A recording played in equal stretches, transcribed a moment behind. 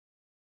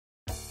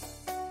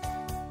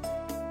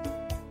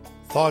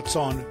thoughts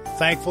on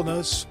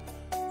thankfulness,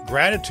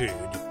 gratitude,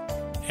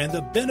 and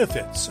the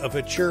benefits of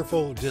a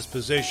cheerful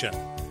disposition.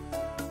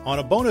 On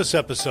a bonus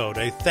episode,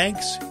 a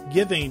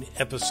Thanksgiving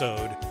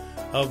episode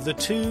of the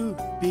To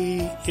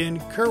Be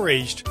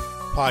Encouraged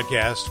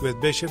podcast with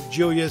Bishop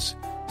Julius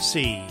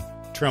C.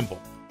 Trimble.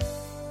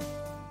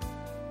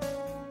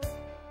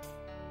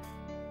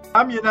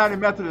 I'm United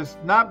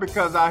Methodist not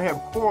because I have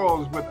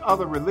quarrels with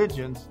other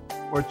religions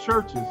or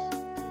churches,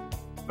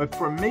 but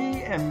for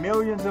me and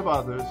millions of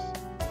others,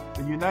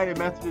 the United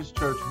Methodist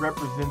Church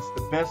represents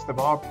the best of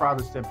all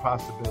Protestant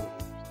possibilities.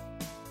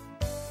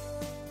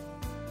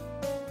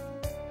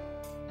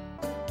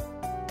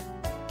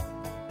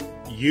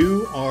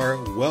 You are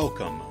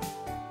welcome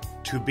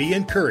to Be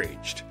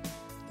Encouraged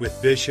with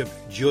Bishop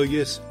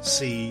Julius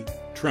C.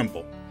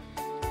 Trimble.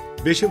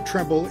 Bishop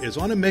Trimble is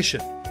on a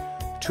mission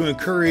to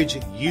encourage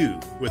you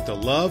with the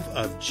love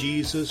of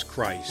Jesus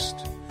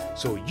Christ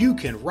so you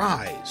can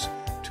rise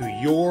to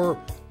your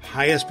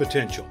highest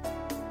potential.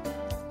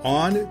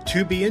 On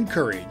To Be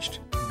Encouraged,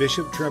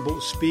 Bishop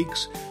Trimble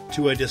speaks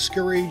to a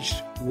discouraged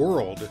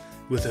world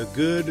with a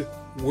good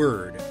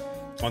word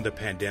on the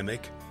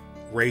pandemic,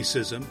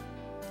 racism,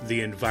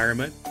 the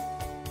environment,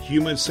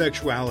 human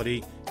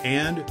sexuality,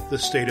 and the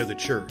state of the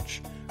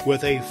church,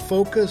 with a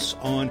focus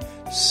on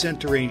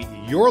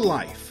centering your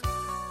life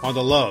on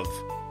the love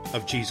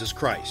of Jesus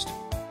Christ.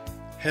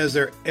 Has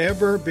there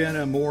ever been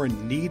a more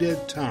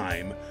needed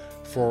time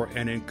for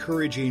an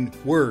encouraging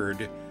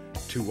word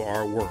to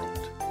our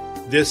world?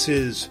 This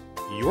is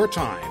your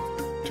time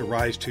to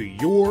rise to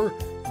your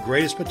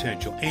greatest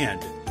potential and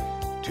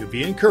to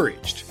be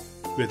encouraged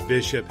with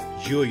Bishop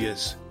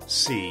Julius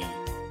C.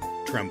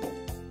 Trimble.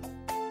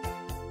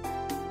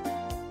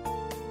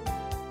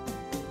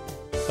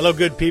 Hello,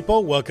 good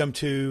people. Welcome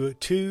to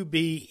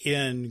Be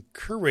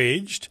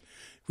Encouraged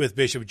with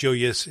Bishop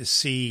Julius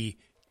C.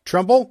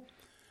 Trimble.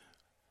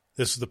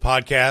 This is the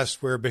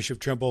podcast where Bishop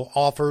Trimble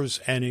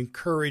offers an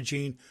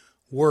encouraging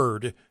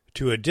word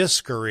to a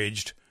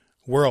discouraged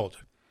world.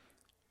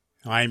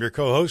 I am your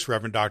co-host,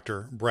 Reverend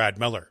Dr. Brad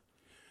Miller.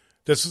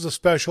 This is a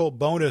special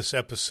bonus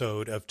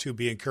episode of To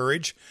Be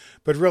Encouraged,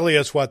 but really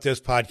it's what this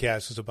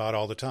podcast is about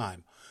all the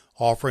time,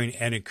 offering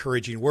an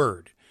encouraging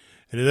word.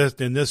 And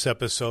in this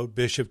episode,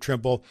 Bishop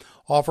Trimble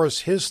offers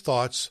his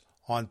thoughts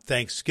on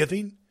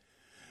Thanksgiving,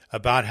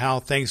 about how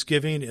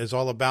Thanksgiving is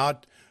all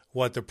about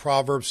what the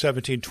Proverbs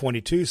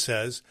 17:22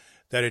 says,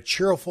 that a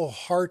cheerful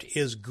heart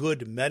is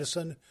good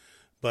medicine,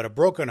 but a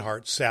broken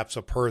heart saps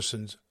a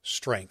person's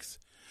strength.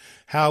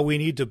 How we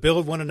need to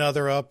build one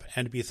another up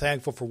and be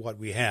thankful for what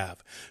we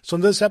have. So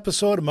in this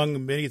episode,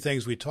 among many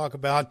things we talk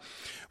about,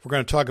 we're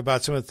going to talk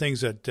about some of the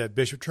things that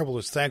Bishop Trimble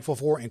is thankful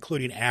for,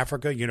 including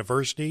Africa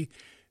University,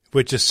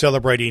 which is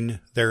celebrating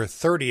their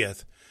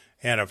 30th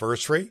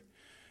anniversary.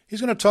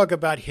 He's going to talk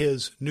about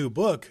his new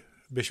book,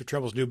 Bishop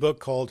Trimble's new book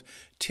called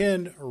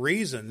 10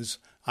 Reasons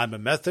I'm a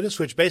Methodist,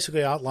 which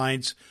basically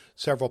outlines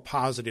several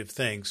positive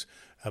things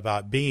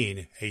about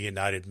being a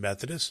United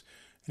Methodist.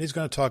 And he's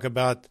going to talk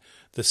about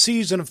the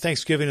season of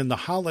Thanksgiving and the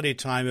holiday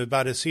time,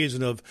 about a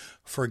season of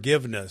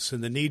forgiveness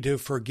and the need to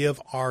forgive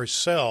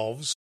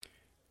ourselves.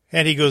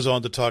 And he goes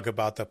on to talk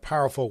about the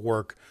powerful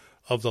work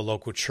of the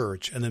local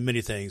church and the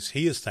many things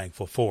he is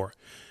thankful for.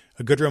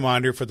 A good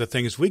reminder for the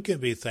things we can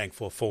be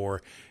thankful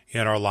for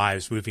in our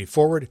lives moving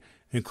forward,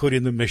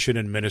 including the mission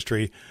and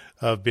ministry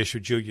of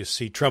Bishop Julius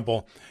C.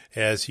 Trimble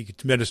as he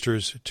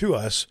ministers to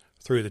us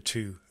through the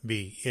To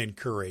Be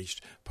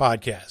Encouraged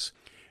podcast.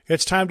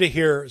 It's time to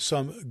hear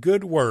some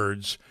good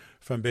words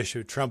from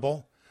Bishop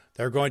Trimble.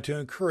 They're going to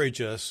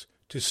encourage us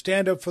to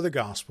stand up for the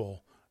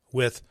gospel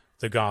with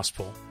the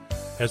gospel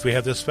as we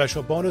have this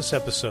special bonus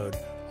episode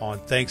on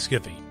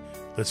Thanksgiving.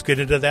 Let's get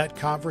into that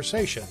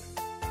conversation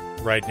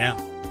right now.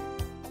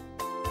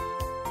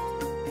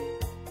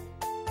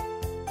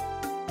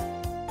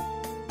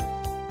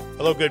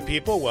 Hello, good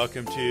people.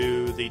 Welcome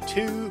to the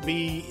To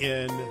Be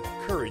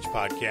Encouraged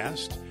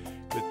podcast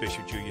with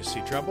Bishop Julius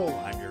C. Trimble.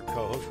 I'm your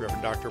co-host,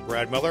 Reverend Dr.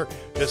 Brad Miller.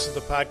 This is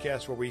the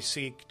podcast where we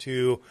seek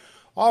to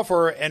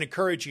offer an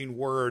encouraging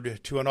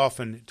word to an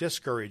often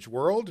discouraged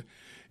world.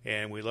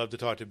 And we love to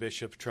talk to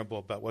Bishop Trimble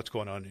about what's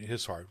going on in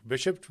his heart.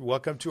 Bishop,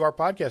 welcome to our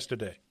podcast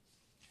today.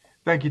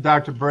 Thank you,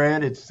 Dr.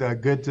 Brad. It's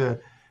good to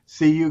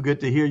see you, good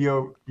to hear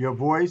your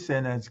voice,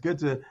 and it's good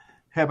to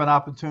have an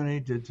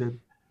opportunity to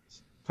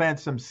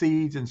plant some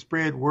seeds and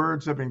spread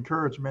words of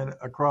encouragement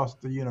across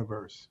the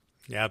universe.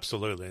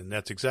 Absolutely, and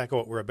that's exactly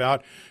what we're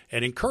about,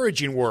 an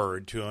encouraging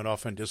word to an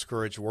often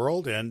discouraged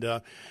world.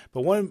 But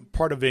one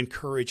part of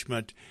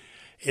encouragement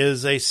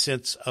is a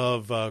sense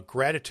of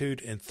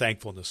gratitude and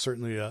thankfulness,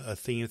 certainly a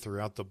theme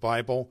throughout the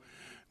Bible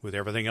with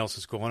everything else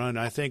that's going on.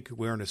 I think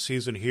we're in a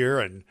season here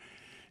and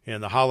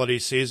in the holiday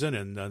season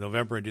in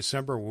November and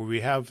December where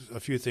we have a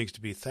few things to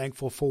be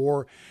thankful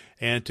for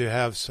and to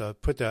have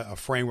put a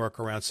framework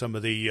around some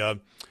of the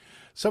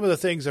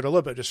things that are a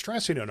little bit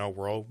distressing in our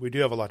world. We do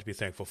have a lot to be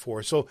thankful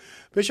for. So,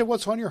 Bishop,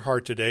 what's on your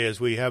heart today as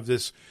we have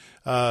this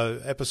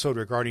episode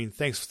regarding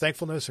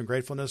thankfulness and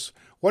gratefulness?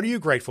 What are you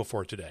grateful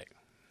for today?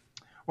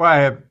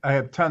 Well, I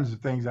have tons of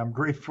things I'm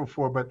grateful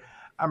for, but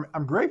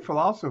I'm grateful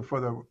also for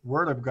the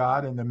Word of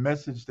God and the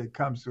message that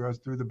comes to us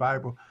through the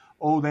Bible,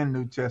 Old and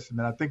New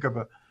Testament. I think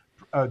of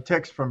a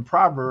text from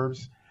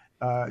Proverbs,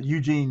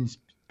 Eugene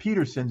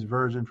Peterson's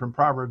version from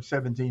Proverbs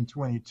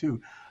 17:22.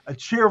 A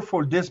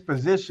cheerful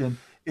disposition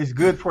is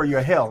good for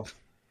your health.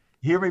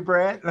 Hear me,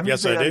 Brad? Let me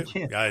Yes, say I that do.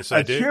 again. Yes,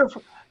 I do.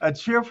 A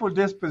cheerful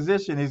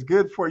disposition is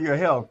good for your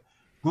health.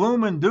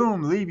 Gloom and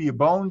doom leave you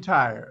bone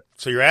tired.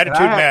 So your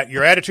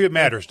attitude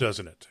matters,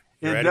 doesn't it?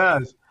 It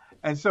does.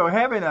 And so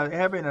having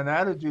an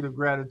attitude of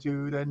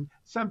gratitude, and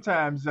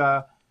sometimes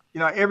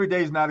every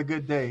day is not a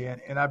good day.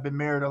 And I've been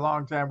married a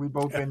long time. We've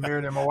both been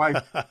married, and my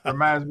wife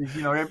reminds me,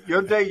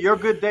 your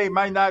good day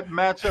might not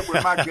match up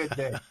with my good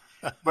day.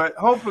 But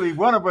hopefully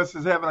one of us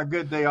is having a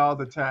good day all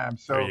the time.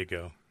 So there you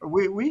go.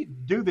 We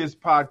do this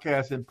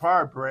podcast in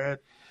part, Brad,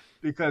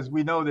 because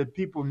we know that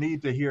people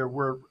need to hear a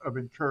word of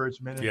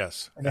encouragement. And,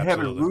 yes, and to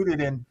have it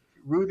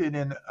rooted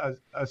in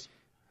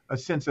a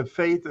sense of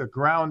faith, a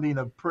grounding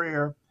of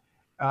prayer,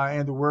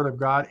 and the Word of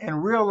God,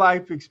 and real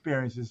life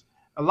experiences.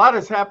 A lot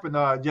has happened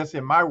just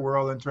in my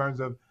world in terms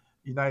of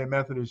United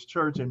Methodist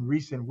Church in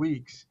recent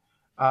weeks.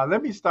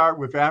 Let me start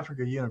with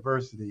Africa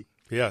University.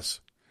 Yes.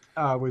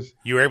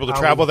 You were able to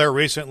travel there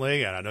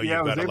recently, and I know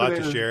you've got a lot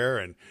to share.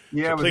 And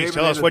so please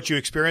tell us what you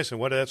experienced and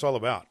what that's all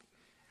about.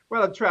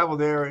 Well, I traveled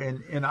there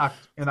in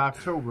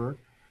October,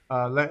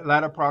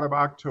 latter part of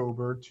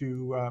October,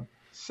 to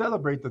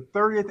celebrate the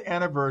 30th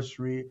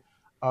anniversary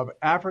of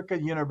Africa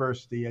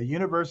University, a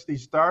university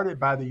started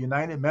by the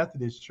United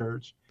Methodist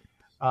Church,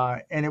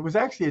 and it was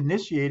actually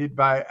initiated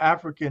by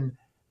African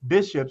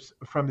bishops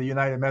from the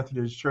United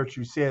Methodist Church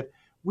who said,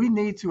 we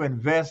need to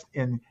invest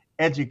in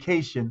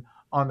education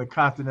on the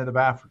continent of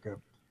Africa.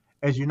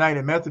 As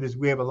United Methodists,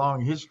 we have a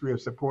long history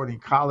of supporting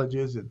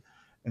colleges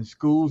and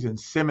schools and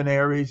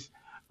seminaries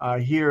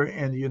here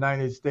in the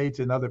United States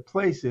and other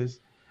places.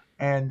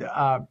 And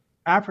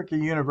Africa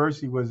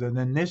University was an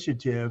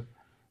initiative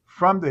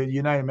from the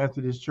United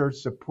Methodist Church,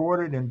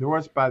 supported,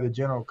 endorsed by the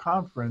General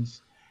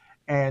Conference,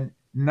 and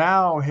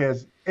now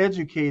has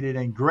educated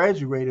and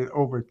graduated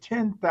over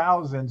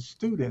 10,000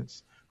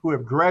 students who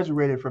have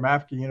graduated from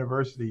Africa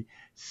University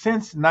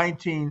since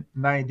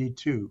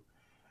 1992.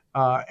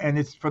 And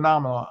it's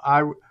phenomenal.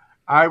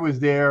 I was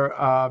there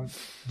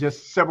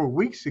just several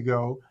weeks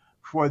ago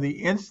for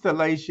the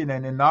installation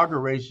and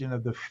inauguration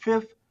of the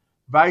 5th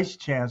Vice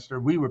Chancellor.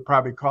 We would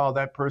probably call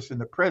that person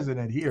the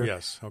president here.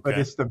 Yes, okay. But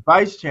it's the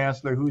Vice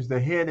Chancellor who's the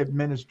head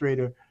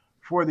administrator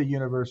for the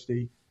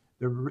university,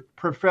 the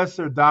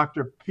Professor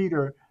Dr.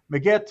 Peter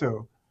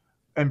Magetto.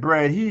 And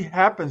Brad, he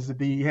happens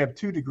to have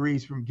 2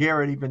 degrees from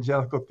Garrett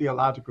Evangelical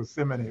Theological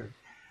Seminary.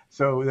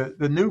 So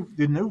the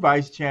new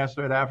Vice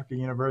Chancellor at Africa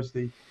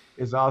University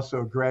is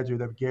also a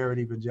graduate of Garrett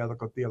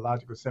Evangelical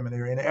Theological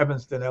Seminary in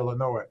Evanston,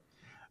 Illinois.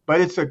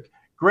 But it's a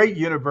great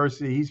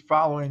university. He's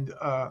following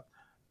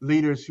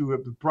leaders who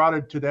have brought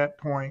it to that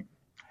point.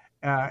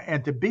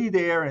 And to be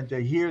there and to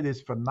hear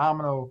this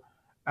phenomenal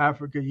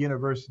Africa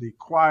University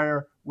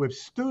choir with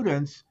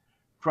students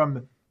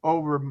from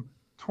over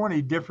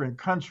 20 different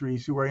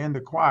countries who are in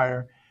the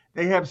choir.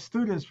 They have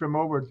students from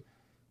over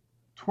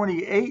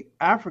 28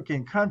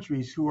 African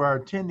countries who are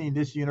attending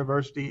this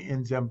university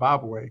in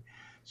Zimbabwe.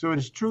 So it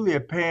is truly a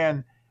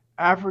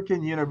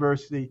Pan-African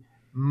university.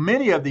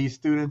 Many of these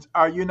students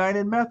are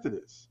United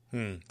Methodists.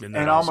 And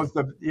almost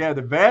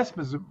the vast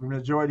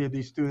majority of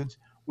these students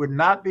would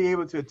not be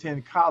able to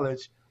attend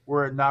college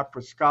were it not for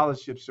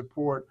scholarship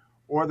support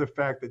or the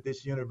fact that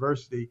this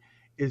university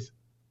is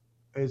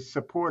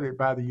supported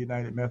by the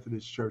United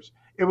Methodist Church.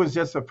 It was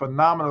just a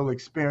phenomenal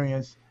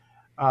experience.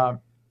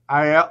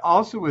 I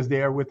also was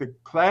there with a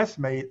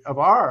classmate of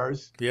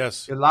ours,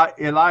 yes,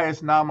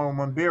 Elias Namo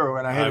Mumbiro,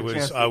 and I had a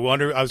chance. I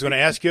was going to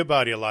ask you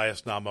about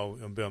Elias Namo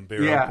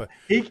Mumbiro. Yeah,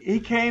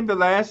 he came the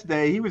last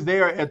day. He was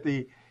there at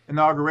the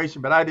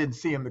inauguration, but I didn't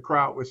see him. The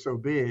crowd was so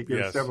big.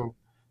 There were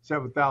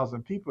several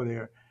thousand people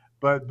there.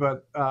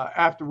 But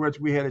afterwards,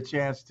 we had a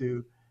chance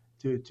to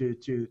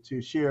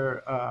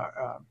share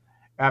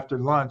after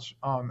lunch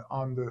on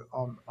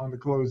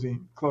the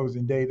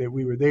closing day that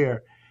we were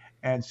there.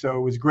 And so it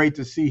was great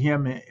to see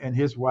him and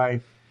his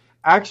wife.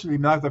 Actually,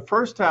 not the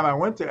first time I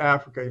went to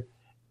Africa,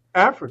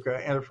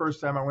 and the first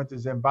time I went to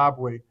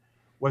Zimbabwe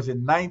was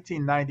in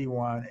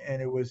 1991,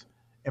 and it was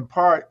in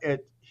part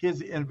at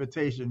his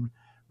invitation,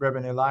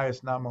 Reverend Elias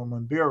Namo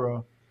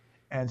Mumbiro.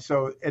 And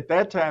so at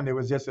that time, there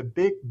was just a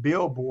big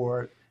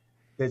billboard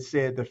that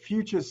said the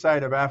future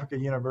site of Africa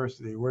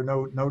University, where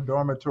no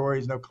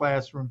dormitories, no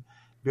classroom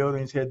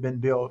buildings had been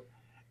built.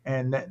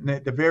 And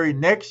the very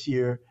next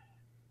year,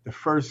 the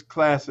first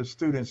class of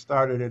students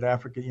started at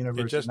Africa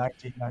University in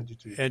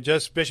 1992. And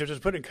Bishop,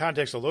 just put in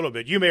context a little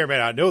bit. You may or may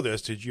not know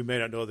this. You may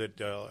not know that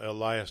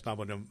Elias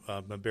Namo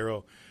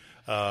Mumbiro,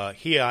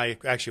 he and I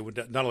actually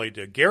went not only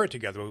to Garrett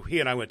together, but he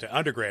and I went to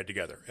undergrad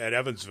together at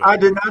Evansville. I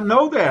did not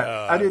know that.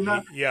 I did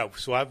not.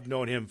 So I've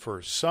known him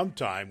for some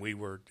time. We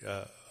were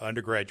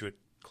undergraduate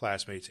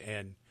classmates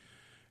and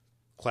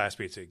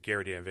classmates at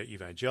Garrett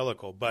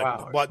Evangelical. But,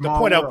 wow, but the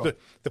point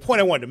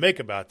I wanted to make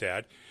about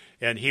that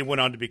And he went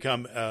on to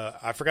become,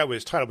 I forgot what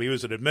his title, but he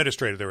was an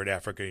administrator there at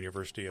Africa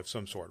University of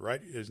some sort,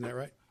 right? Isn't that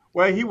right?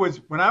 Well,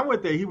 when I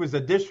went there, he was a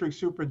district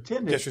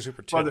superintendent,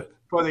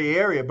 for the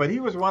area. But he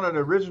was one of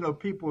the original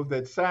people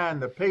that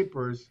signed the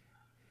papers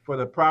for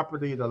the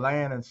property, the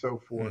land, and so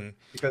forth,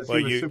 because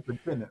he was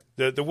superintendent.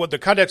 The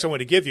context I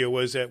want to give you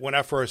was that when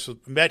I first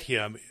met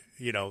him,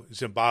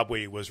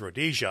 Zimbabwe was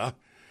Rhodesia,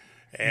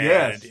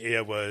 and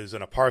it was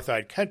an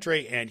apartheid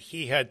country, and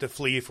he had to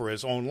flee for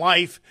his own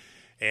life,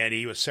 and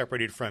he was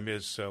separated from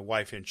his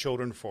wife and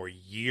children for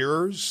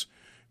years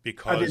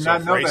because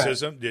of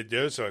racism.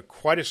 There's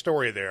quite a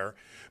story there.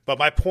 But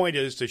my point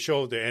is to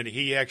show that, and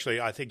he actually,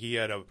 I think he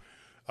had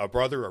a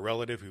brother, a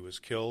relative who was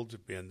killed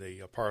in the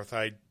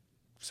apartheid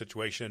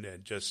situation,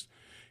 and just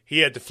he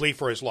had to flee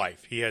for his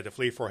life. He had to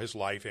flee for his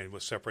life and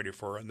was separated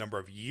for a number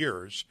of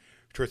years,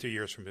 2 or 3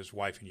 years from his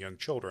wife and young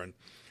children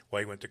while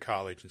he went to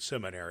college and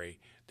seminary,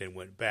 then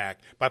went back.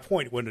 My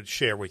point I wanted to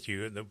share with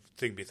you, and the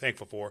thing to be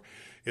thankful for,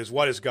 is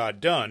what has God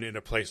done in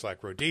a place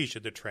like Rhodesia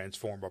to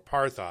transform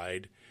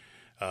apartheid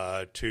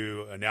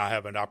to now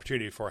have an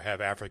opportunity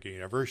have Africa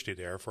University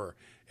there for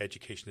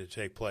education to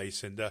take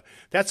place. And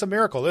that's a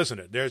miracle, isn't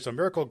it? There's a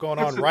miracle going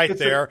on right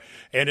there.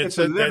 And it's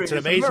an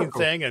amazing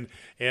thing.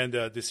 And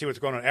to see what's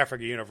going on at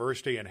Africa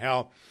University and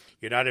how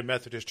United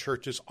Methodist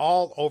churches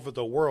all over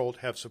the world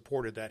have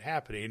supported that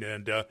happening.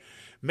 And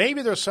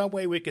maybe there's some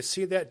way we could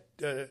see that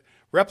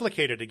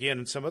replicated again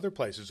in some other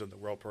places in the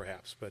world,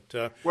 perhaps.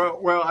 But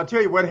well, I'll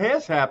tell you what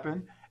has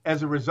happened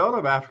as a result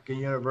of Africa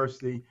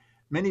University.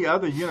 Many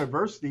other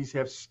universities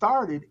have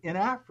started in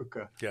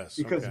Africa. Yes,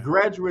 because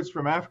graduates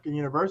from African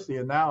University,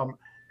 and now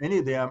many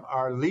of them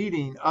are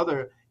leading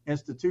other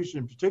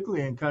institutions,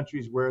 particularly in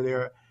countries where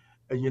there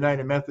are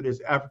United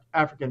Methodist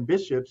African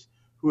bishops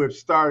who have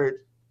started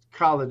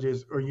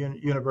colleges or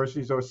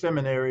universities or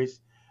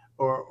seminaries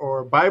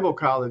or Bible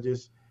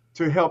colleges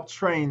to help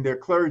train their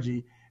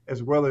clergy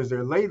as well as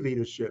their lay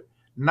leadership.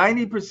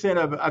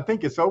 90% I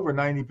think it's over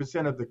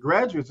 90% of the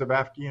graduates of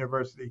African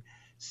University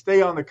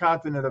stay on the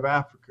continent of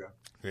Africa.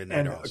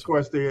 And awesome? Of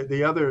course,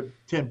 the other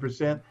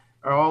 10%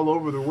 are all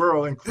over the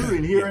world,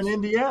 including here in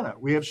Indiana.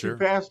 We have 2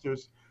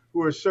 pastors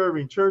who are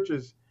serving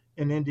churches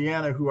in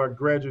Indiana who are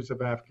graduates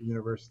of African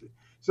University.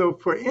 So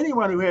for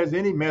anyone who has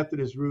any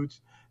Methodist roots,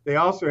 they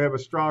also have a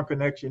strong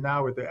connection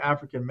now with the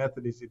African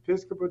Methodist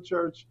Episcopal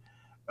Church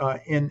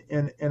in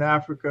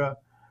Africa,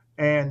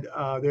 and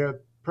there are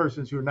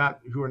persons who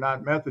are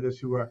not Methodists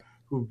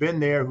who've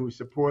been there, who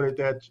supported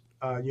that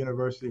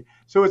university.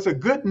 So it's a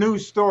good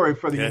news story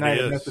for the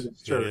United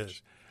Methodist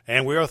Church.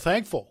 And we are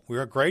thankful. We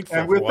are grateful.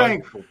 And we're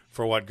thankful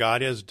for what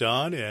God has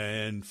done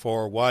and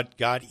for what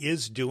God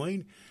is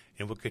doing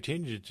and will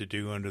continue to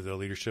do under the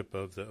leadership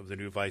of the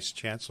new Vice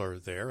Chancellor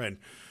there. And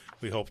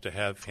we hope to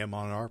have him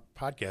on our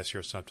podcast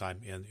here sometime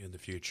in the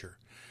future.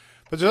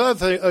 But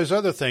there's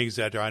other things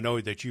that I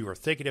know that you are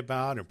thinking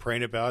about and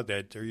praying about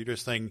that you're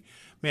just thinking,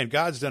 man,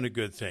 God's done a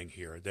good thing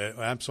here.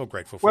 I'm so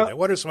grateful for that.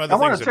 What are some other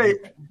things? I want to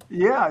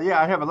say,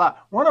 I have a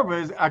lot. One of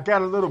them is I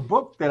got a little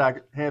book that I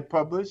had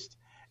published,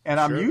 and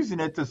I'm using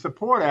it to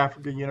support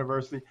Africa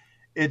University.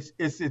 It's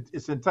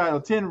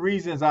entitled 10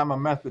 Reasons I'm a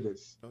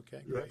Methodist.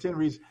 Okay, great. 10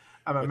 Reasons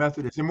I'm a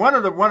Methodist. And one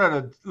of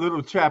the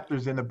little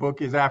chapters in the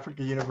book is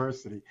Africa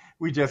University.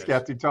 We just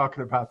got through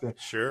talking about that.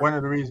 Sure. One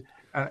of the reasons,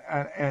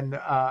 and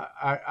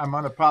I'm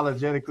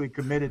unapologetically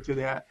committed to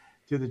that,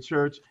 to the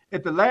church.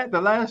 At the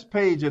last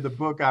page of the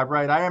book, I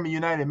write, I am a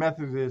United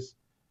Methodist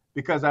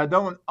because I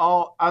don't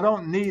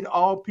need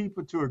all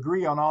people to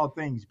agree on all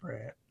things,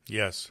 Brad.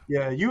 Yes.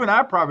 Yeah, you and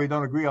I probably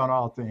don't agree on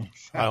all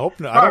things. I hope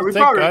not.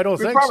 I don't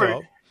think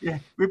so. Yeah,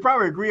 we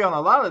probably agree on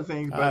a lot of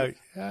things, but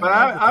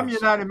I'm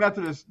United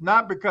Methodist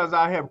not because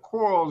I have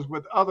quarrels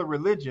with other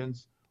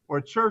religions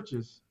or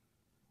churches,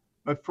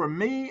 but for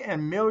me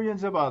and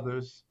millions of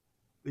others,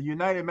 the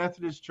United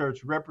Methodist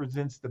Church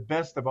represents the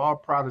best of all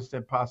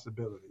Protestant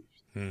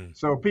possibilities.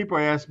 So people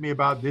ask me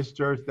about this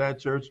church, that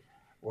church,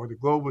 or the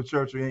global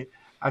church.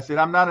 I said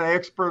I'm not an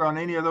expert on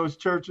any of those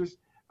churches.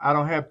 I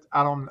don't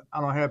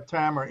have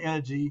time or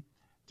energy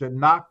to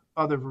knock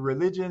other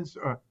religions.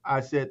 Or I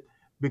said,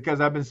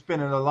 because I've been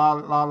spending a lot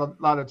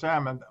of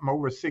time. I'm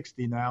over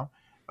 60 now,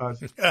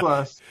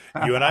 plus.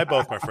 You and I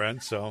both, my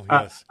friend. So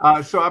yes.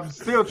 So I'm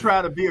still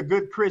trying to be a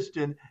good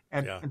Christian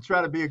and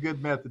try to be a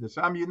good Methodist.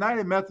 So I'm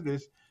United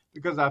Methodist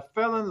because I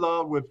fell in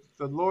love with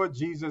the Lord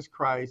Jesus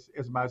Christ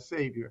as my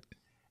Savior,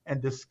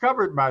 and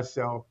discovered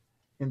myself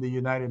in the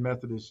United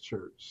Methodist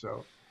Church.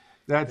 So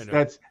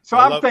that's. So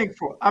I'm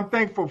thankful. I'm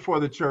thankful for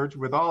the church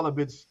with all of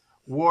its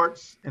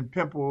warts and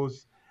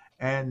pimples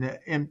and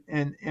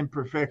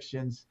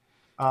imperfections.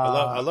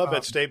 I love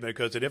that statement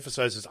because it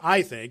emphasizes,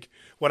 I think,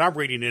 what I'm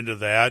reading into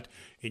that,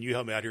 and you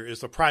help me out here, is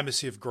the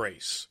primacy of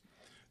grace.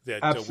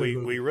 That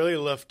we really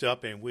lift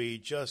up and we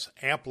just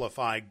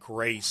amplify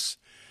grace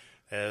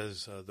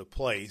as the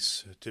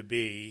place to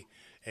be.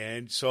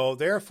 And so,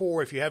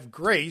 therefore, if you have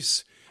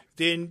grace,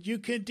 then you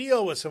can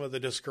deal with some of the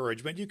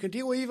discouragement. You can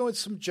deal even with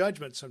some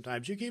judgment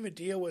sometimes. You can even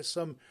deal with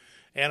some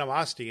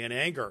animosity and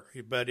anger.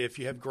 But if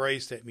you have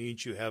grace, that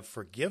means you have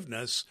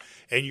forgiveness,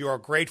 and you are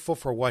grateful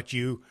for what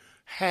you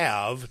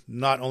have,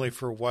 not only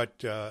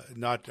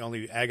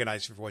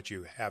agonizing for what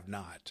you have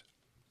not.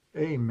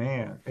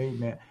 Amen.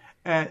 Amen.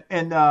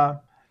 And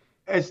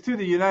as to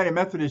the United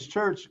Methodist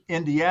Church,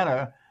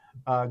 Indiana,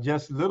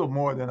 just a little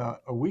more than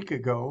a week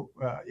ago,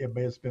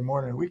 it's been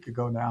more than a week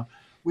ago now,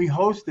 we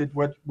hosted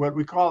what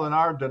we call in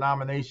our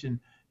denomination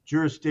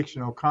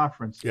jurisdictional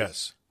conferences.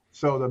 Yes.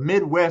 So the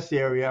Midwest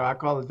area, I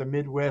call it the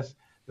Midwest,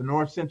 the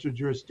North Central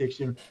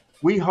jurisdiction,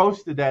 we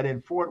hosted that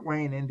in Fort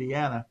Wayne,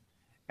 Indiana.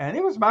 And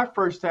it was my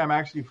first time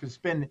actually for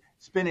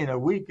spending a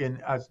week,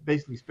 and I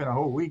basically spent a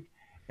whole week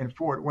in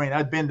Fort Wayne.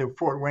 I'd been to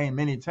Fort Wayne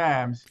many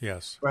times.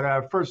 Yes.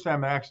 But first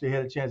time I actually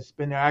had a chance to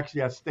spend there.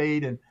 Actually, I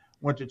stayed and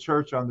went to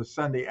church on the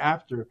Sunday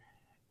after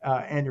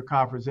annual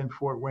conference in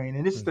Fort Wayne.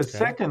 And it's the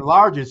second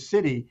largest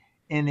city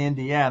in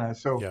Indiana.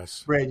 So,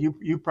 yes. Brad,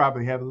 you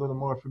probably have a little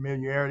more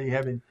familiarity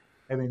having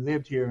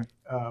lived here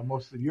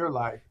most of your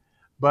life.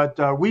 But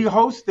we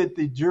hosted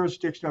the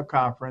jurisdictional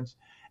conference,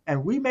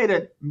 and we made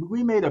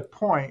a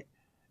point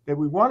that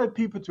we wanted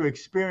people to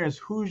experience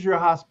Hoosier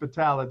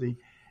hospitality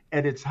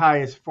at its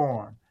highest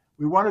form.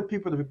 We wanted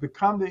people to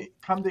come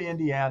to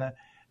Indiana,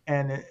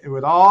 and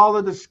with all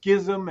of the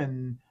schism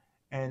and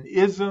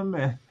ism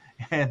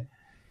and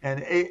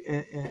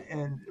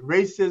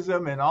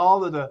racism and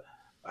all of the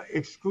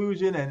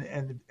exclusion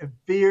and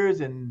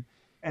fears and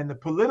the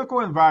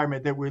political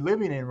environment that we're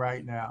living in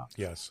right now.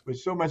 Yes. With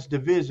so much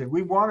division,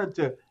 we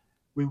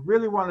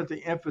really wanted to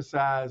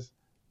emphasize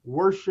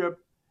worship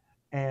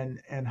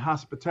and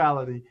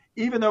hospitality,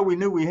 even though we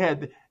knew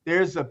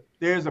there's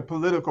a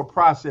political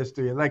process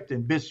to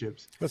electing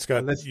bishops. Let's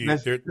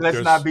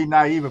not be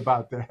naive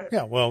about that.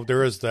 Yeah, well,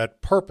 there is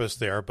that purpose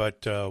there,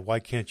 but why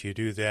can't you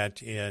do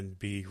that and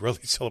be really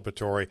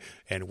celebratory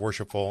and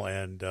worshipful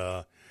and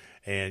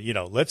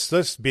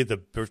let's be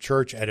the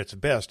church at its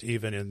best,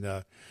 even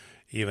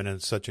in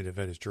such an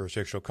event as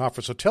jurisdictional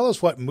conference. So tell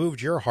us what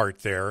moved your heart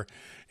there,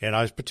 and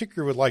I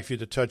particularly would like for you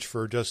to touch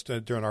for just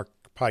during our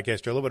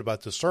podcast a little bit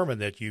about the sermon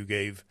that you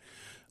gave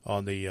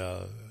on the,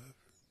 I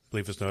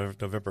believe it's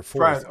November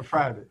 4th.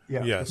 Friday.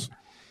 Yeah. Yes.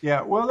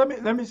 Yeah. Well,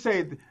 let me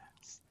say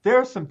there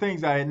are some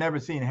things I had never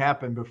seen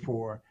happen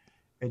before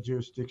at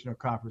jurisdictional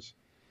conference.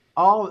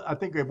 I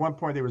think at one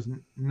point there was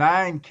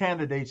 9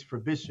 candidates for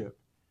bishop.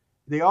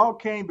 They all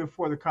came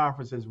before the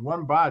conference as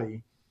one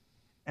body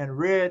and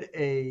read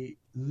a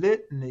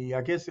litany.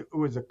 I guess it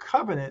was a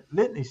covenant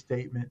litany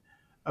statement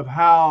of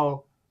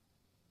how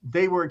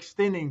they were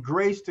extending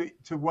grace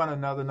to one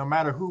another, no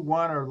matter who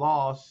won or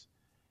lost.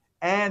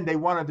 And they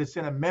wanted to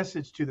send a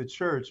message to the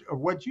church of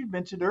what you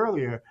mentioned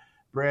earlier,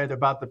 Brad,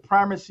 about the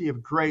primacy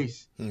of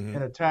grace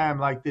in a time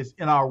like this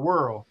in our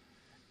world,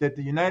 that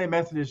the United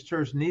Methodist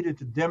Church needed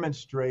to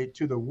demonstrate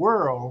to the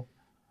world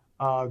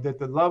that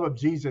the love of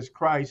Jesus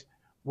Christ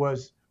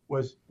was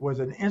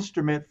an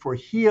instrument for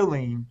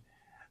healing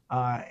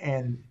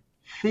and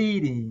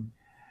feeding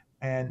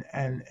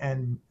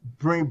and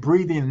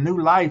breathing new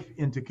life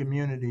into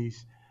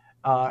communities.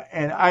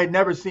 And I had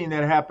never seen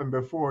that happen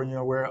before,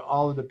 where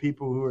all of the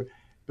people who were,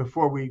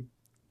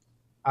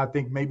 I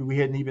think maybe we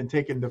hadn't even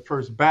taken the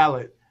first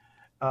ballot,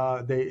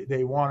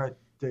 they wanted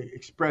to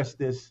express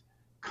this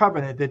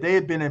covenant that they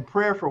had been in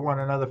prayer for one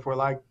another for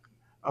like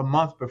a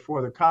month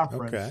before the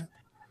conference. Okay.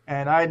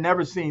 And I had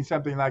never seen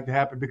something like that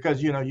happen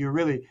because, you're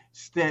really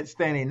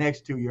standing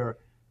next to your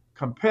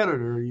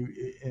competitor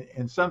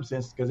in some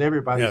sense, because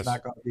everybody's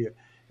not going to be an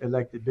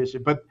elected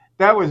bishop. But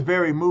that was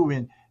very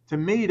moving. To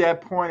me,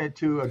 that pointed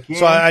to, again...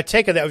 So I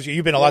take it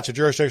you've been to lots of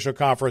jurisdictional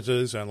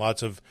conferences and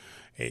lots of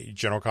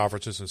general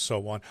conferences and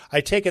so on.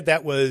 I take it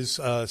that was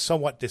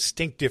somewhat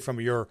distinctive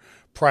from your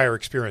prior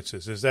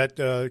experiences. Is that,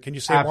 can you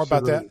say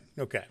Absolutely. More about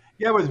that? Okay.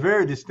 Yeah, it was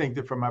very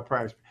distinctive from my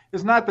prior experience.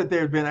 It's not that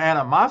there had been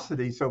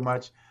animosity so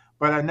much,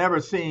 but I've never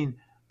seen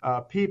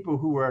people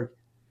who are,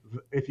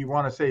 if you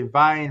want to say,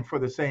 vying for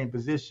the same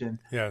position,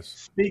 yes,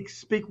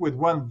 speak with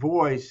one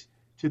voice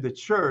to the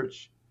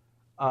church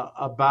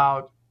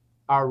about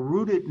our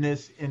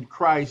rootedness in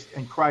Christ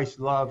and Christ's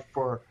love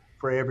for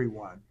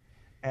everyone.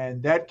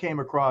 And that came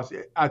across,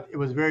 it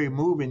was very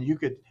moving.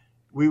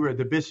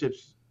 The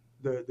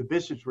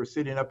bishops were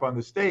sitting up on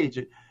the stage.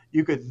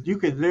 You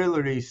could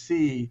literally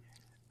see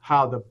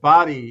how the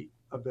body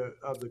of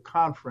the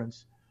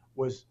conference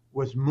was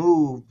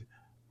moved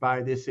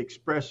by this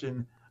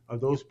expression of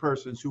those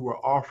persons who were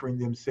offering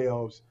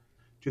themselves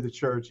to the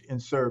church in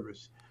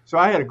service. So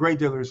I had a great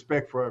deal of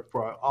respect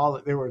for all.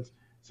 There were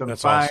some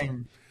That's fine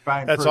awesome.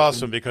 That's persons.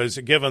 awesome, because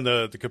given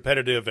the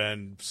competitive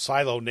and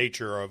silo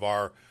nature of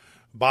our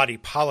body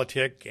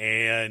politic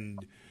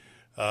and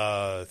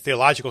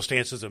theological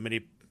stances of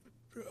many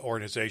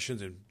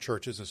organizations and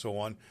churches and so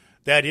on,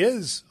 that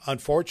is,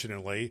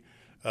 unfortunately,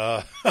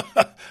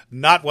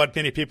 not what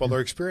many people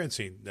are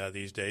experiencing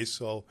these days.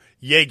 So,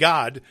 yay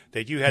God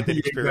that you had that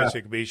experience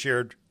that can be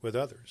shared with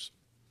others.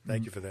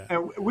 Thank you for that.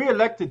 And we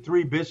elected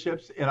 3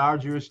 bishops in our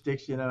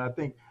jurisdiction, and I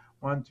think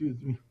 1, 2,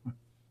 3.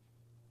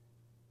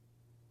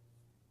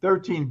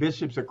 13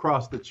 bishops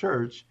across the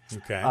church,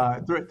 Okay.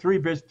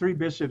 three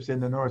bishops in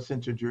the North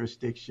Central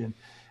jurisdiction,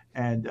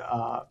 and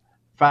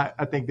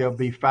I think there'll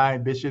be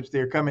 5 bishops.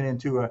 They're coming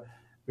into a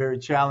very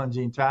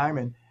challenging time,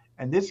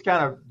 and this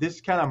kind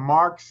of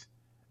marks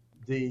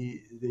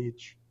the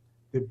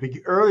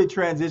early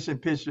transition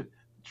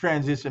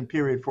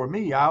period for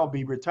me. I'll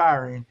be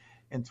retiring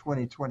in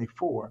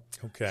 2024.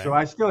 Okay. So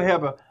I still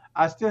have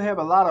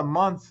a lot of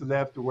months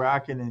left where I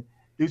can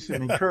do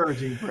some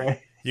encouraging prayer.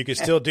 You can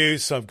still do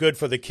some good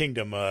for the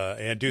kingdom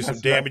and do some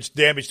damage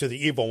to the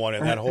evil one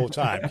in that whole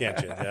time,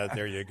 can't you?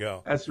 There you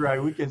go. That's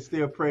right. We can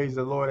still praise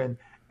the Lord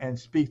and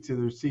speak to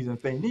the season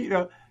thing. You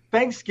know,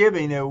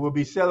 Thanksgiving will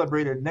be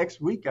celebrated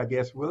next week, I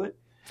guess, will it?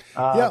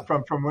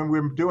 From when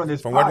we're doing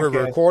this From podcast. when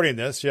we're recording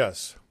this,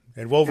 yes.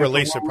 And we'll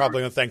release it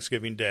probably on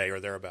Thanksgiving Day or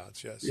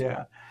thereabouts, yes.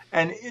 Yeah.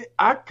 And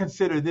I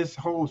consider this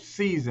whole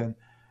season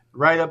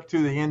right up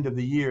to the end of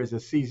the year as a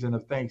season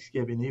of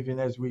Thanksgiving, even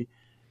as we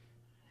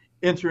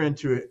enter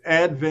into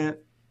Advent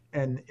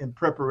and in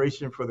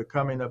preparation for the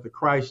coming of the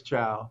Christ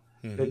child,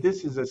 that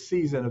this is a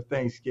season of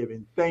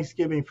Thanksgiving.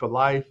 Thanksgiving for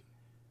life,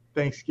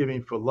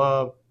 Thanksgiving for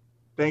love,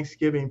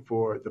 Thanksgiving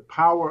for the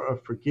power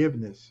of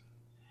forgiveness.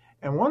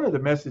 And one of the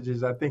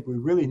messages I think we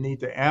really need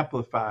to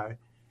amplify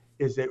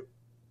is that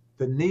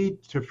the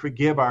need to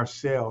forgive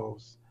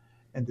ourselves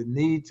and the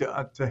need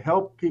to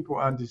help people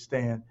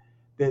understand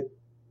that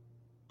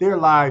their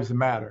lives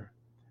matter.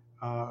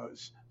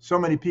 So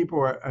many people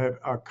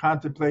are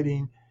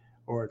contemplating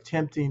or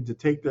attempting to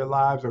take their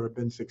lives or have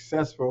been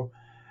successful,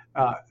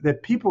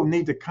 that people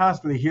need to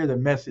constantly hear the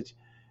message.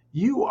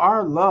 You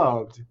are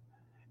loved,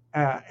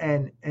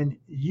 and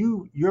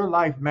your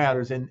life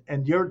matters,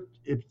 and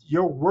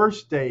your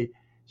worst day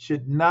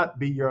should not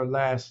be your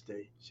last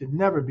day, should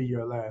never be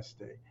your last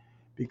day,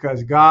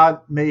 because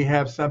God may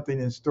have something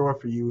in store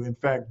for you. In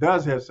fact,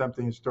 does have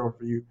something in store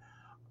for you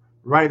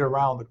right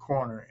around the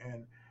corner.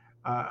 And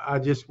I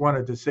just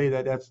wanted to say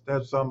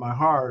that's on my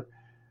heart,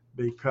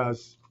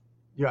 because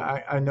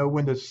I know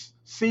when the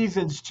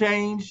seasons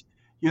change,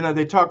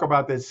 they talk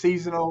about that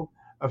seasonal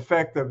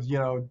effect of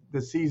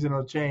the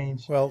seasonal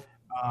change. Well,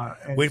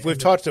 we've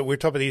talked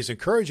about these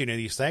encouraging and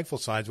these thankful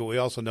signs, but we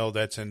also know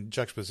that's in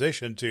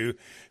juxtaposition to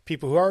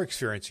people who are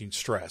experiencing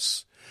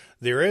stress.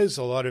 There is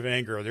a lot of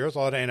anger. There's a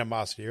lot of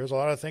animosity. There's a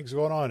lot of things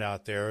going on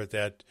out there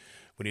that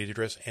we need to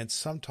address, and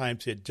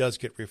sometimes it does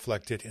get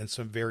reflected in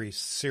some very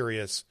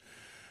serious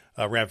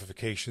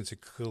ramifications,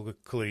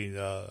 including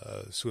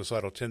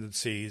suicidal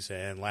tendencies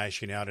and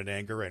lashing out in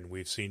anger, and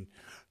we've seen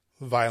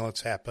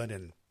violence happen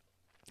and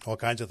all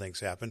kinds of things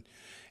happen.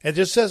 And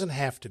this doesn't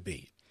have to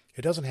be.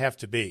 It doesn't have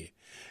to be.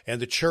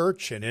 And the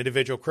church and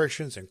individual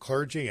Christians and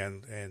clergy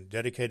and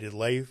dedicated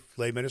lay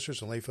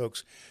ministers and lay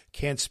folks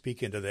can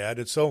speak into that.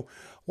 And so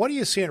what are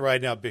you seeing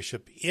right now,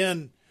 Bishop,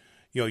 in,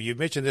 you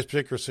mentioned this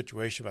particular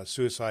situation about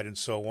suicide and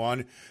so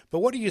on, but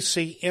what do you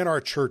see in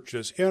our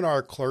churches, in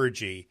our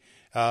clergy,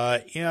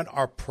 in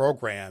our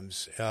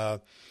programs,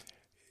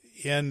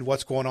 in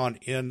what's going on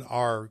in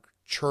our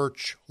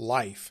church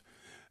life?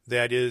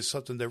 That is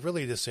something that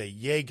really to say,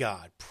 yay,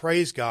 God,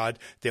 praise God,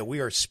 that we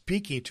are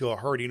speaking to a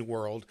hurting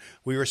world.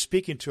 We are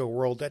speaking to a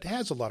world that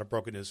has a lot of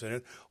brokenness in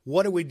it.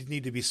 What do we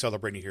need to be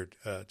celebrating here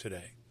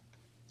today?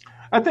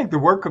 I think the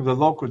work of the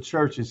local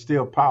church is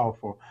still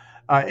powerful.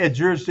 At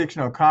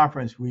jurisdictional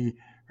conference, we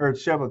heard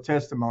several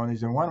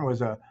testimonies, and one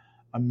was a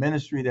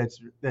ministry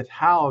that's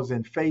housed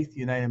in Faith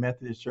United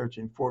Methodist Church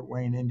in Fort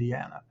Wayne,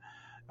 Indiana,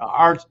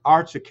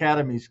 Arts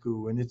Academy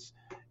School, and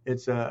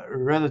it's a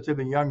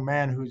relatively young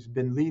man who's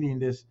been leading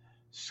this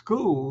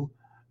school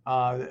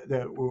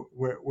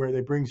where they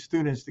bring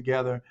students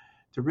together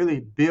to really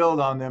build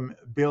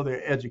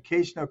their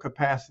educational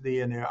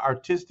capacity and their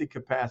artistic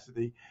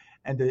capacity,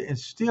 and to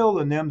instill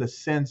in them the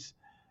sense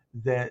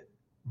that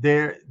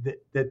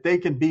they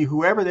can be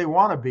whoever they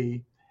want to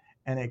be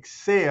and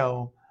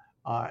excel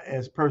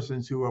as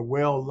persons who are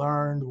well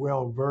learned,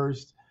 well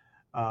versed,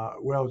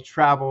 well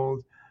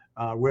traveled,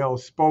 well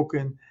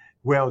spoken,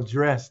 well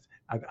dressed.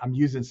 I'm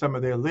using some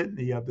of their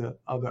litany of the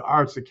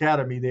Arts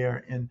Academy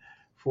there in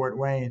Fort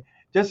Wayne.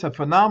 Just a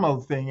phenomenal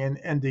thing,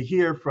 and to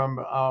hear from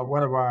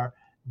one of our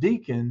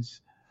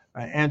deacons,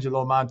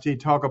 Angelo Monti,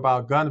 talk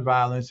about gun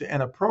violence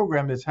and a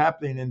program that's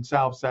happening in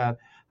Southside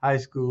High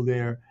School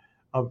there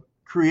of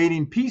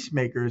creating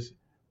peacemakers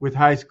with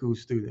high school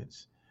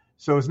students.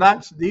 So it's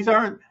not; these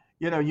aren't.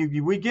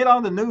 We get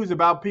on the news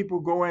about people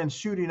going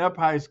shooting up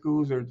high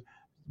schools or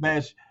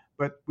smash,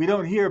 but we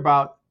don't hear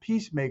about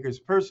peacemakers,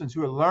 persons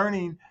who are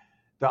learning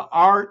the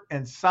art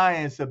and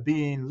science of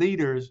being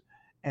leaders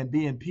and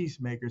being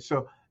peacemakers.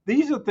 So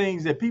these are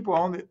things that people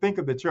only think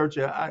of the church,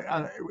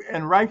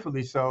 and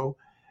rightfully so,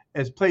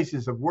 as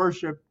places of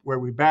worship where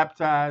we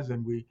baptize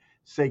and we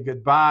say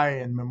goodbye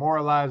and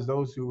memorialize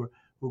those who've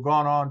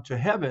gone on to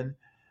heaven.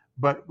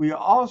 But we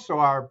also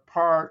are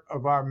part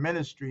of our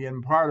ministry,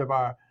 and part of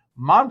our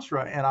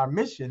mantra and our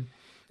mission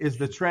is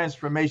the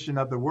transformation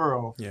of the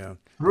world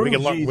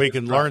We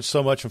can learn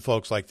so much from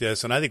folks like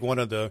this. And I think one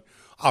of the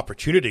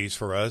opportunities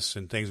for us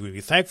and things we'd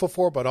be thankful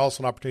for, but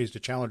also an opportunity to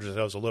challenge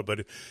ourselves a little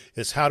bit,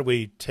 is how do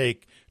we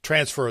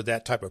transfer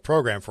that type of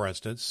program, for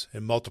instance,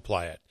 and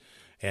multiply it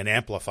and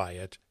amplify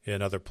it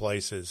in other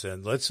places.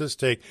 And let's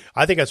just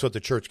I think that's what the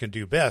church can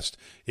do best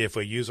if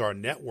we use our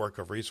network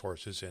of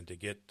resources and to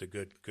get the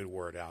good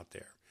word out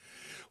there.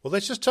 Well,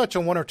 let's just touch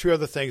on one or two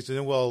other things, and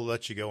then we'll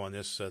let you go on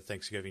this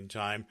Thanksgiving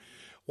time.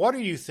 What do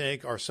you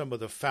think are some of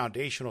the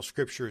foundational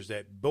scriptures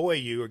that buoy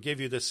you or give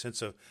you this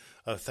sense of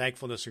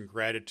thankfulness and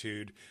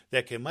gratitude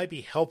that might be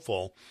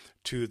helpful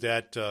to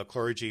that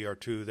clergy or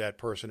to that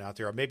person out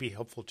there, or maybe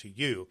helpful to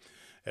you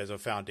as a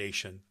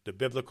foundation, the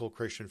biblical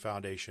Christian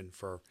foundation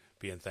for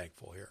being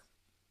thankful here?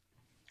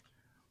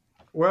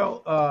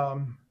 Well,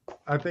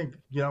 I think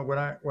when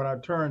I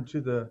turn to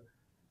the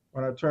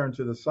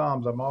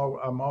Psalms, I'm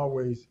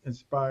always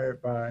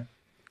inspired by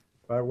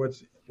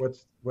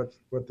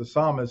what the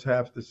psalmists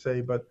have to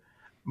say. But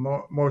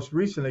most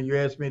recently, you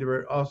asked me to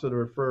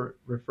refer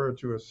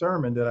to a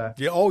sermon that I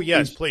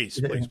please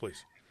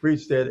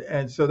preached it,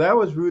 and so that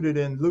was rooted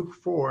in Luke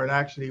 4, and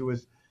actually it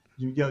was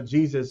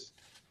Jesus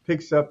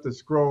picks up the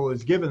scroll,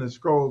 is given the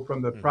scroll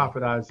from the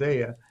prophet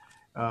Isaiah,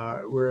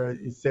 where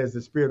it says,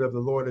 "The Spirit of the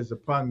Lord is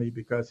upon me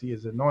because He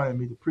has anointed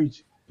me to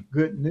preach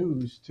good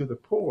news to the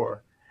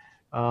poor,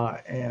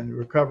 and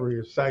recovery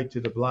of sight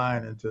to the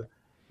blind, and to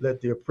let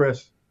the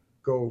oppressed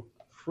go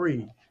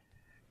free."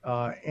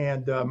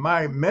 And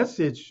my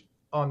message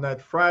on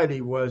that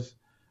Friday was,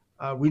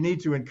 we need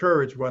to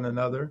encourage one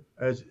another.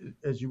 As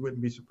you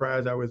wouldn't be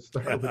surprised, I would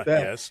start with that.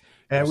 Yes.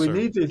 And we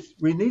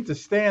need to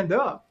stand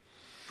up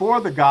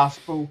for the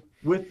gospel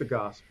with the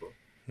gospel,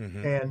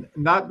 and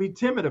not be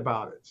timid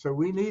about it. So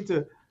we need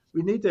to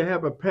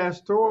have a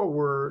pastoral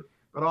word,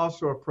 but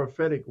also a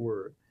prophetic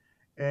word.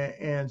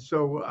 And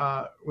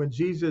so when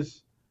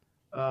Jesus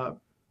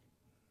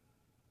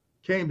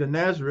came to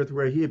Nazareth,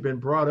 where he had been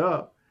brought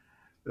up,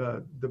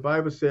 the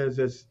Bible says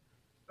as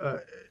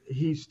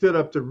he stood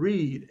up to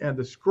read, and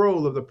the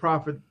scroll of the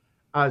prophet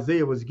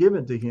Isaiah was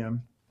given to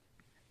him,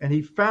 and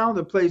he found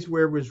a place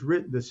where it was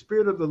written, "The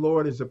Spirit of the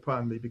Lord is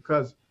upon me,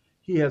 because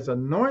He has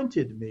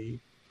anointed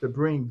me to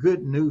bring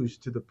good news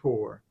to the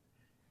poor,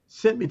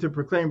 sent me to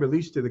proclaim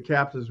release to the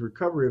captives,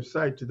 recovery of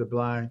sight to the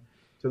blind,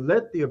 to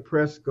let the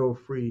oppressed go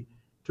free,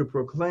 to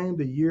proclaim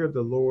the year of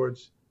the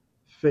Lord's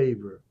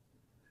favor,"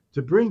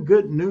 to bring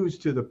good news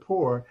to the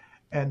poor.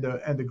 And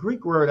the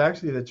Greek word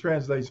actually that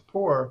translates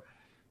poor,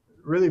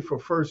 really for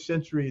the first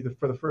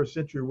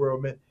century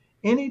world, meant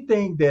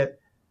anything that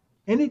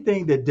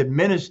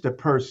diminished a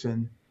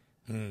person.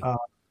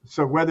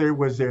 So whether it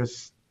was their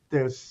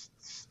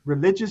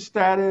religious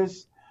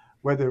status,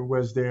 whether it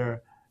was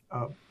their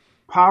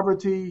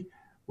poverty,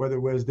 whether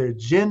it was their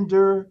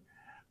gender,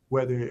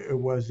 whether it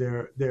was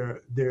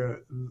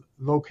their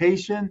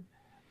location,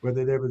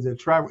 whether there was their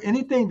tribe,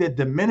 anything that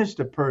diminished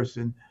a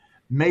person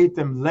made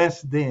them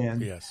less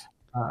than. Yes.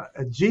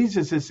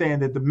 Jesus is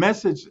saying that the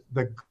message,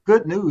 the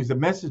good news,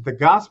 the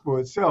gospel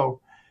itself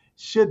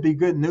should be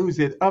good news.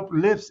 It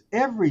uplifts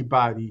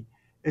everybody,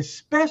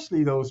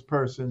 especially those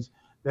persons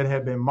that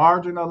have been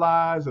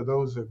marginalized, or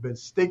those who have been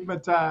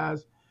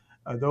stigmatized,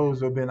 or those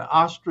who have been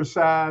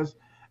ostracized.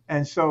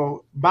 And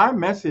so my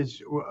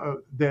message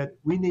that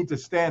we need to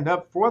stand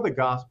up for the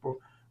gospel,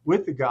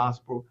 with the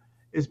gospel,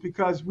 is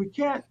because we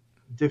can't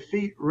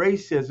defeat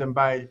racism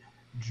by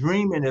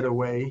dreaming it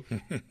away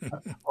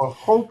or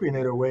hoping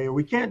it away.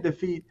 We can't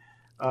defeat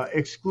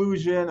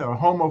exclusion or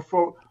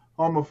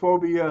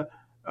homophobia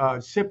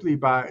simply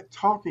by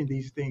talking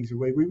these things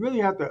away. We really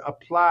have to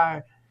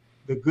apply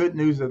the good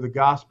news of the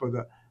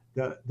gospel,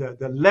 the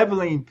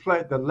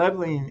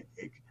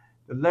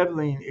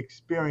leveling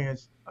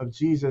experience of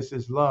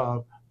Jesus'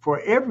 love for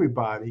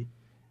everybody.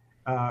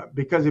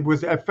 Because it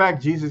was, in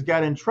fact, Jesus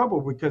got in trouble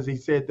because he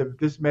said that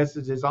this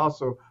message is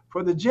also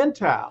for the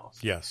Gentiles.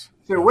 Yes.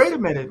 So wait a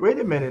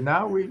minute.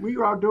 Now we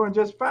are doing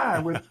just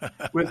fine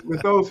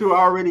with those who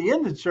are already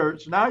in the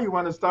church. Now you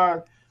want to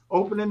start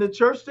opening the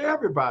church to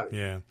everybody.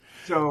 Yeah.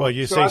 So, well,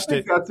 you so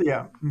say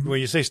when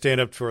you say stand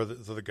up for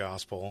the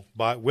gospel,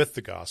 with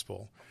the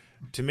gospel,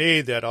 to me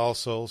that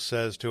also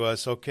says to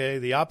us, okay,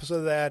 the opposite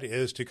of that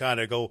is to kind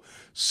of go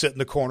sit in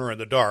the corner in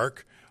the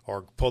dark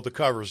or pull the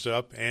covers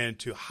up and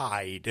to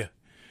hide.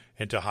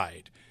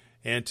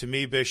 And to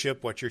me,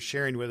 Bishop, what you're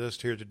sharing with us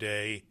here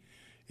today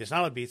is not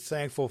only to be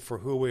thankful for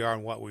who we are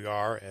and what we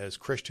are as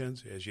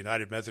Christians, as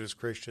United Methodist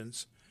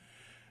Christians,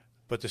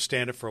 but to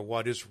stand up for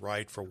what is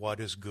right, for what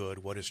is good,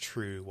 what is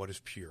true, what is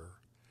pure,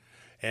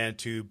 and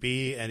to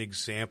be an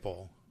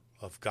example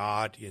of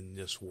God in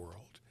this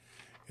world.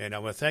 And I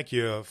want to thank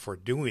you for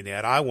doing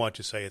that. I want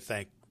to say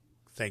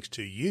thanks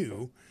to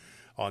you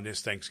on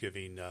this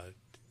Thanksgiving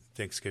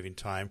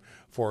time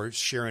for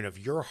sharing of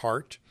your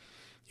heart,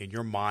 in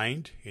your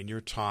mind, in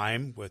your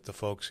time with the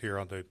folks here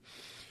on the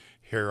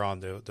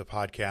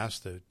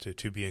podcast, the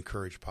To Be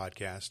Encouraged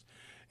podcast,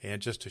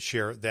 and just to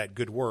share that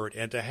good word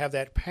and to have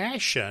that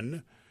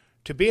passion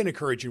to be an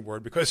encouraging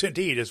word, because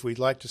indeed, as we'd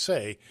like to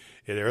say,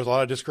 there's a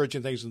lot of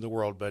discouraging things in the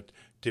world, but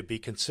to be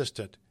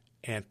consistent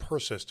and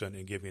persistent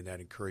in giving that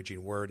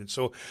encouraging word. And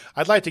so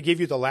I'd like to give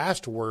you the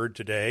last word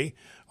today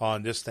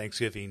on this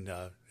Thanksgiving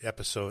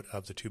episode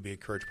of the To Be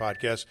Encouraged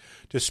podcast,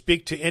 to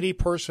speak to any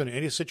person,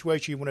 any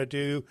situation you want to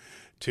do,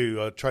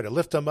 to try to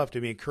lift them up,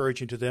 to be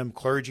encouraging to them,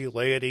 clergy,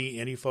 laity,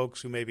 any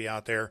folks who may be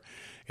out there,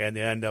 and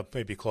then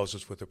maybe close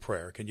us with a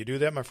prayer. Can you do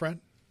that, my friend?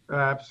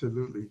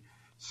 Absolutely.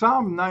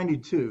 Psalm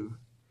 92.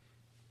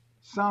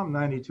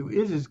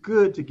 It is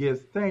good to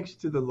give thanks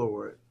to the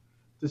Lord,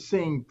 to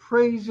sing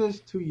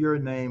praises to your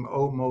name,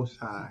 O Most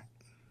High,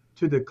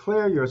 to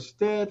declare your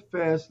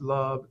steadfast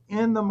love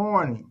in the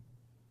morning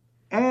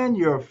and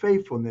your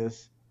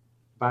faithfulness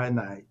by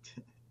night.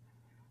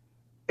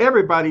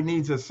 Everybody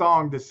needs a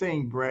song to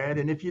sing, Brad.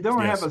 And if you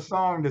don't have a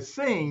song to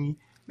sing,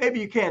 maybe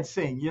you can't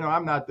sing.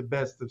 I'm not the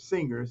best of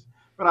singers,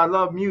 but I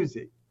love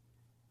music.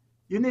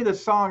 You need a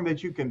song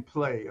that you can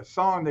play, a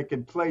song that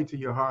can play to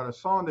your heart, a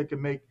song that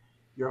can make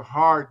your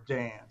heart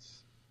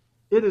dance.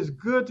 It is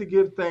good to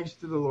give thanks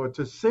to the Lord,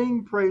 to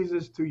sing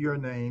praises to your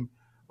name,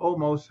 O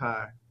Most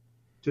High,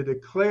 to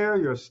declare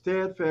your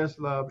steadfast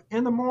love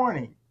in the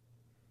morning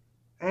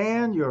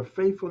and your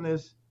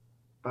faithfulness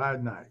by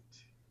night.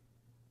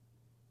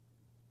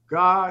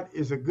 God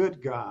is a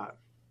good God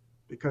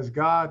because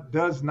God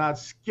does not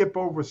skip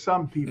over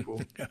some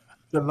people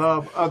to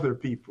love other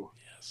people.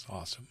 Yes,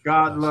 awesome.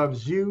 God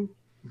loves you.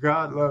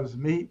 God loves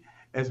me.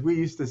 As we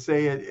used to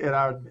say at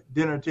our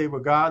dinner table,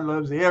 God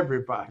loves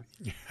everybody.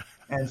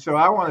 And so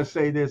I want to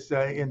say this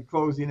in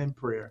closing in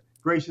prayer.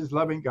 Gracious,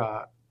 loving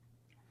God,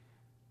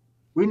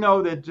 we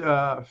know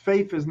that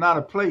faith is not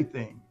a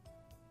plaything.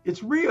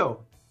 It's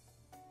real.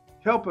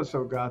 Help us,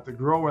 oh God, to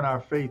grow in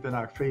our faith and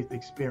our faith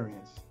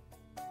experience.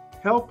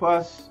 Help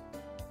us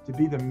to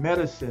be the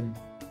medicine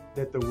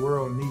that the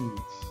world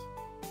needs,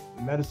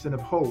 the medicine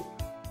of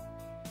hope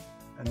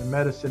and the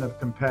medicine of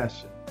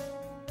compassion,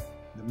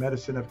 the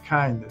medicine of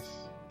kindness,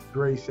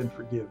 grace, and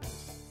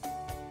forgiveness.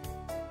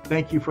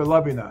 Thank you for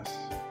loving us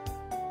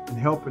and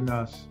helping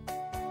us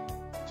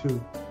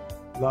to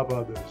love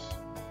others.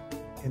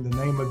 In the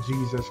name of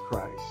Jesus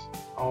Christ,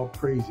 all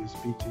praises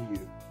be to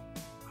you.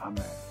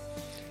 Amen.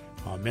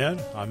 Amen.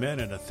 Amen.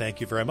 And a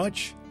thank you very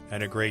much.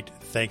 And a great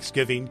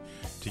Thanksgiving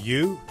to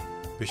you,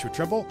 Bishop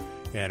Trimble,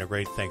 and a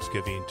great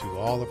Thanksgiving to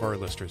all of our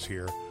listeners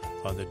here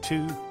on the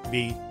To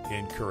Be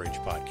Encouraged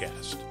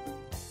podcast.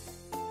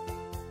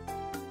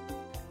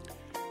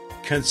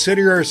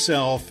 Consider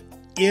yourself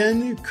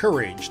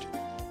encouraged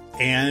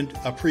and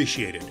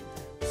appreciated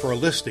for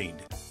listening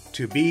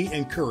to Be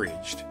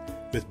Encouraged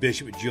with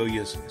Bishop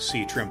Julius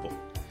C. Trimble.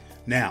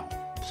 Now,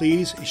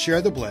 please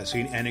share the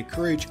blessing and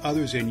encourage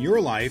others in your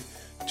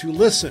life to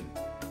listen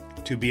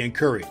to Be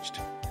Encouraged.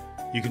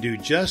 You can do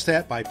just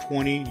that by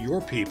pointing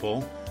your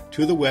people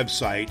to the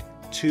website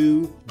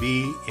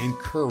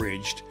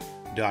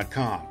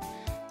tobeencouraged.com.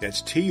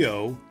 That's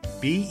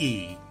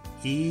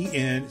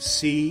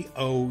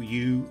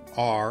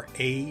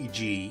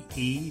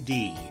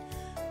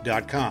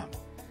TOBENCOURAGED.com.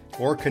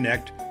 Or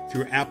connect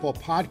through Apple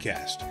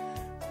Podcast,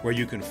 where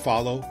you can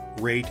follow,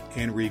 rate,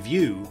 and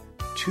review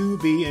To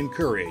Be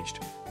Encouraged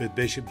with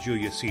Bishop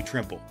Julius C.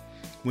 Trimble.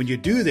 When you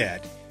do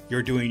that,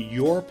 you're doing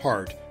your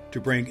part to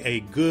bring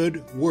a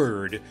good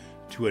word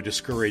to a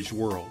discouraged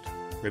world.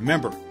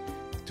 Remember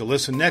to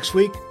listen next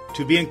week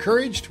to Be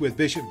Encouraged with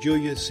Bishop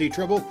Julius C.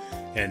 Trimble,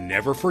 and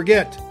never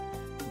forget,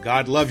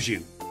 God loves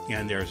you,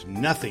 and there's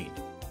nothing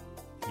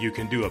you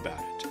can do about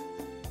it.